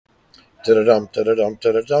Ta-da-dum, ta-da-dum,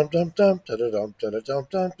 ta-da-dum, dum, dum, ta-da-dum, ta-da-dum,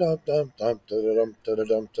 dum, dum, dum, dum, ta-da-dum,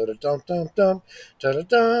 ta-da-dum, ta-da-dum, dum, dum,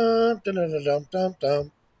 ta-da-dum, ta-da-dum, dum,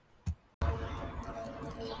 dum.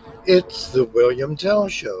 It's the William Tell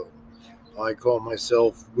Show. I call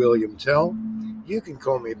myself William Tell. You can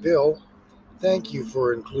call me Bill. Thank you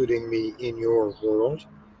for including me in your world.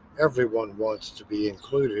 Everyone wants to be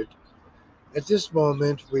included. At this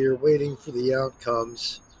moment, we are waiting for the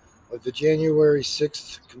outcomes of the January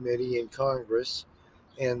 6th committee in Congress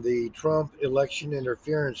and the Trump election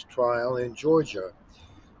interference trial in Georgia.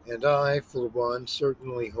 And I, for one,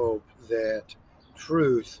 certainly hope that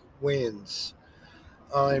truth wins.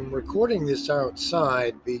 I'm recording this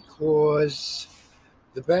outside because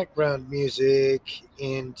the background music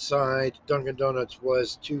inside Dunkin' Donuts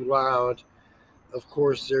was too loud. Of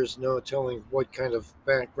course, there's no telling what kind of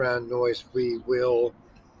background noise we will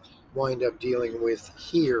wind up dealing with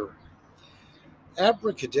here.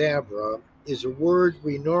 Abracadabra is a word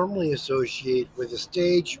we normally associate with a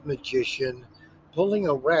stage magician pulling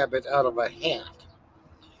a rabbit out of a hat.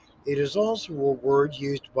 It is also a word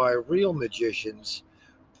used by real magicians,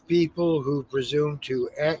 people who presume to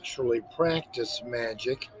actually practice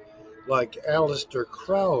magic, like Aleister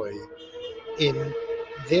Crowley, in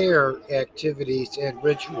their activities and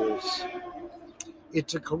rituals.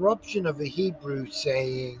 It's a corruption of a Hebrew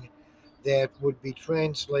saying that would be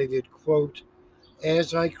translated, quote,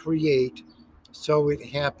 as I create, so it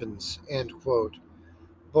happens, end quote.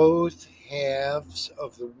 Both halves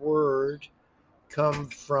of the word come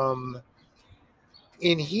from,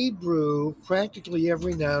 in Hebrew, practically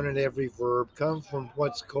every noun and every verb come from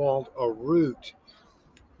what's called a root,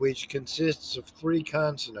 which consists of three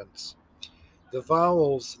consonants. The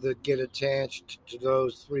vowels that get attached to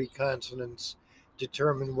those three consonants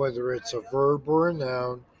determine whether it's a verb or a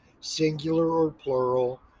noun, singular or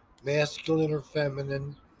plural, masculine or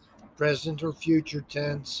feminine, present or future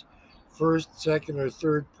tense, first, second, or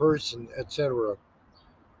third person, etc.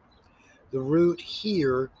 The root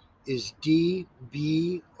here is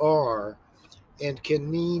DBR and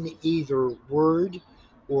can mean either word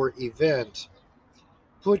or event.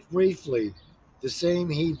 Put briefly, the same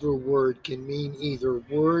Hebrew word can mean either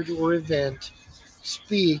word or event,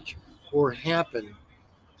 speak or happen.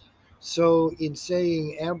 So, in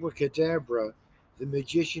saying abracadabra, the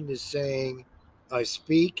magician is saying, I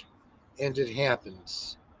speak and it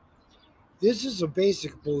happens. This is a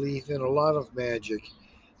basic belief in a lot of magic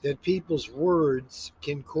that people's words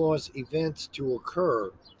can cause events to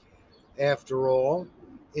occur. After all,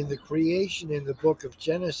 in the creation in the book of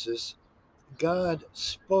Genesis, God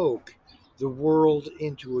spoke the world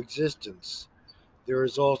into existence. There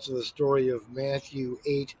is also the story of Matthew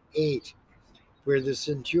 8:8, where the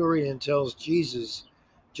centurion tells Jesus,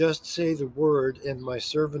 just say the word, and my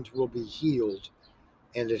servant will be healed.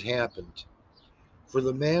 And it happened. For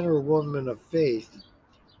the man or woman of faith,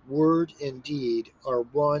 word and deed are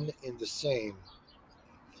one and the same.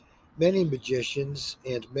 Many magicians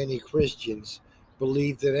and many Christians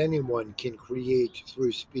believe that anyone can create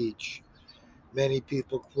through speech. Many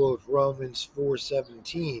people quote Romans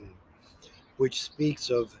 4:17, which speaks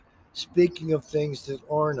of speaking of things that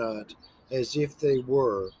are not as if they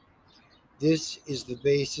were. This is the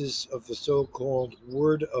basis of the so-called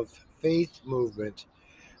Word of Faith movement,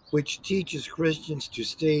 which teaches Christians to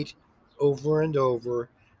state over and over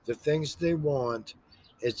the things they want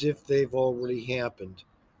as if they've already happened.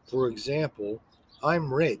 For example,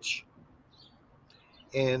 I'm rich,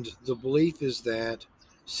 and the belief is that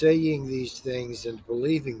saying these things and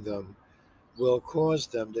believing them will cause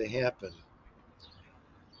them to happen.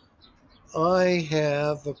 I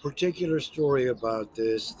have a particular story about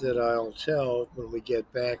this that I'll tell when we get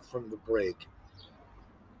back from the break.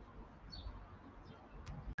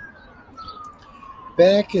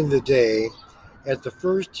 Back in the day, at the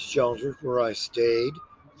first shelter where I stayed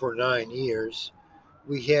for 9 years,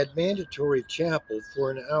 we had mandatory chapel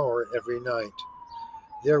for an hour every night.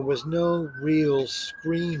 There was no real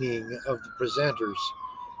screening of the presenters.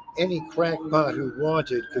 Any crackpot who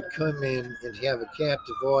wanted could come in and have a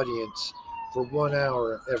captive audience for 1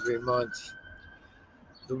 hour every month.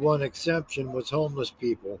 The one exception was homeless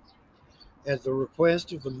people. At the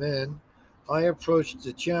request of the men, I approached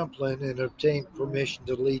the chaplain and obtained permission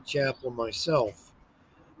to lead chapel myself.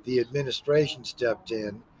 The administration stepped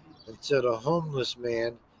in and said a homeless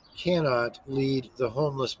man cannot lead the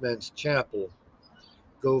homeless men's chapel.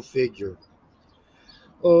 Go figure.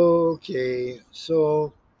 Okay,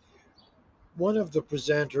 so one of the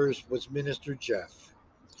presenters was Minister Jeff.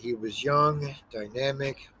 He was young,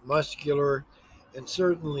 dynamic, muscular, and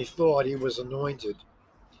certainly thought he was anointed.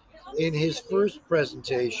 In his first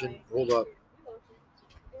presentation, hold up.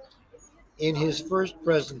 In his first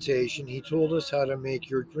presentation, he told us how to make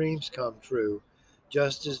your dreams come true,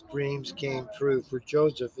 just as dreams came true for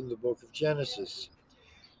Joseph in the book of Genesis.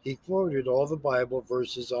 He quoted all the Bible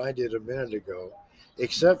verses I did a minute ago,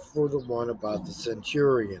 except for the one about the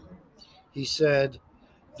centurion. He said,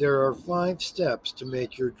 there are 5 steps to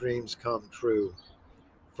make your dreams come true.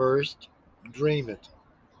 First, dream it.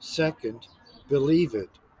 Second, believe it.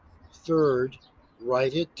 Third,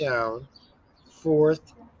 write it down.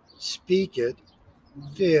 Fourth, speak it.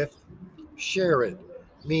 Fifth, share it,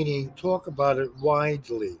 meaning talk about it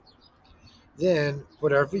widely. Then,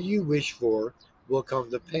 whatever you wish for will come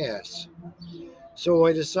to pass. So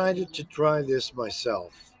I decided to try this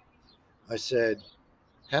myself. I said,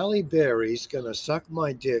 Halle Berry's gonna suck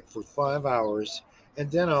my dick for 5 hours and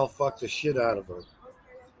then I'll fuck the shit out of her.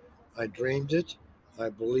 I dreamed it. I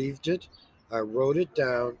believed it. I wrote it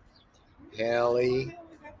down. Halle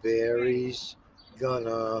Berry's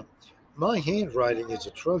gonna. My handwriting is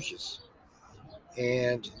atrocious.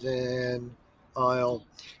 And then I'll.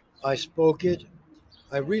 I spoke it.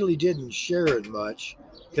 I really didn't share it much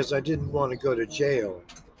because I didn't want to go to jail.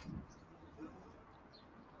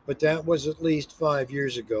 But that was at least 5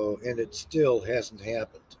 years ago, and it still hasn't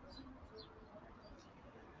happened.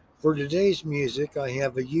 For today's music, I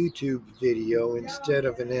have a YouTube video instead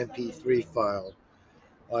of an MP3 file.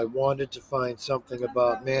 I wanted to find something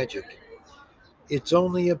about magic. It's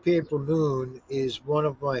Only a Paper Moon is one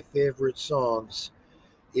of my favorite songs.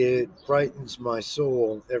 It brightens my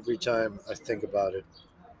soul every time I think about it.